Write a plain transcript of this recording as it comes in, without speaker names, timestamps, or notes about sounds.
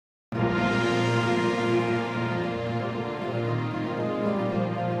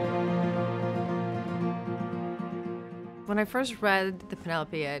When I first read the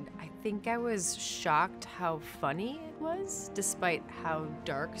Penelopiad, I think I was shocked how funny it was, despite how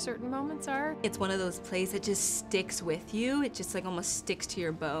dark certain moments are. It's one of those plays that just sticks with you. It just like almost sticks to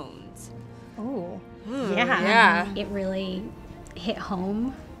your bones. Oh, Yeah. It really hit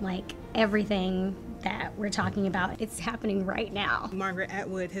home, like everything that we're talking about, it's happening right now. Margaret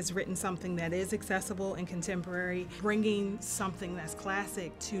Atwood has written something that is accessible and contemporary, bringing something that's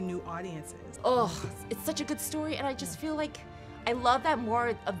classic to new audiences. Oh, it's such a good story, and I just feel like I love that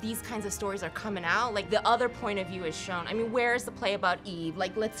more of these kinds of stories are coming out. Like, the other point of view is shown. I mean, where's the play about Eve?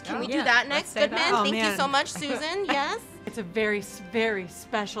 Like, can we do that next? Goodman, thank you so much, Susan. Yes? It's a very, very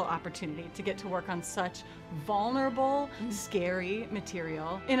special opportunity to get to work on such vulnerable, scary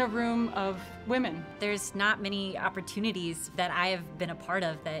material in a room of women. There's not many opportunities that I have been a part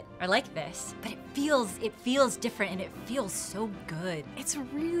of that are like this, but it feels different and it feels so good. It's a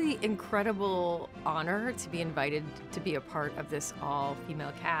really incredible honor to be invited to be a part of this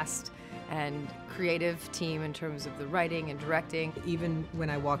all-female cast and creative team in terms of the writing and directing. Even when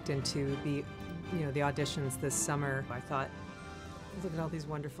I walked into the auditions this summer, I thought, look at all these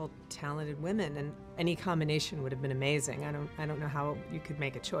wonderful, talented women, and any combination would have been amazing. I don't know how you could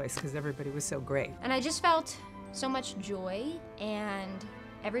make a choice because everybody was so great. And I just felt so much joy, and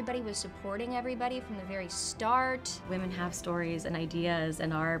everybody was supporting everybody from the very start. Women have stories and ideas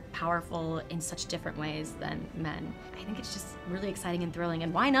and are powerful in such different ways than men. I think it's just really exciting and thrilling,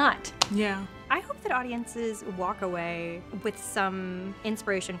 and why not? Yeah. I hope that audiences walk away with some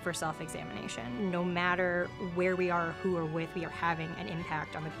inspiration for self-examination. No matter where we are, who we're with, we are having an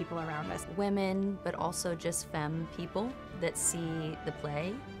impact on the people around us. Women, but also just femme people that see the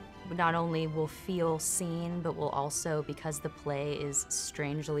play not only will feel seen, but will also, because the play is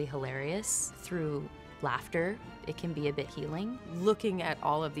strangely hilarious, through laughter, it can be a bit healing. Looking at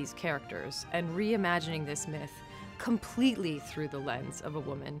all of these characters and reimagining this myth completely through the lens of a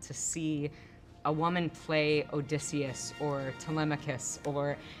woman. To see a woman play Odysseus or Telemachus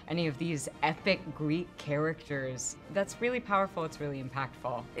or any of these epic Greek characters, that's really powerful, it's really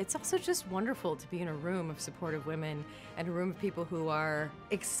impactful. It's also just wonderful to be in a room of supportive women and a room of people who are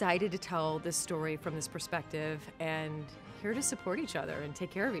excited to tell this story from this perspective and here to support each other and take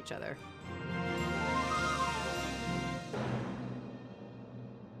care of each other.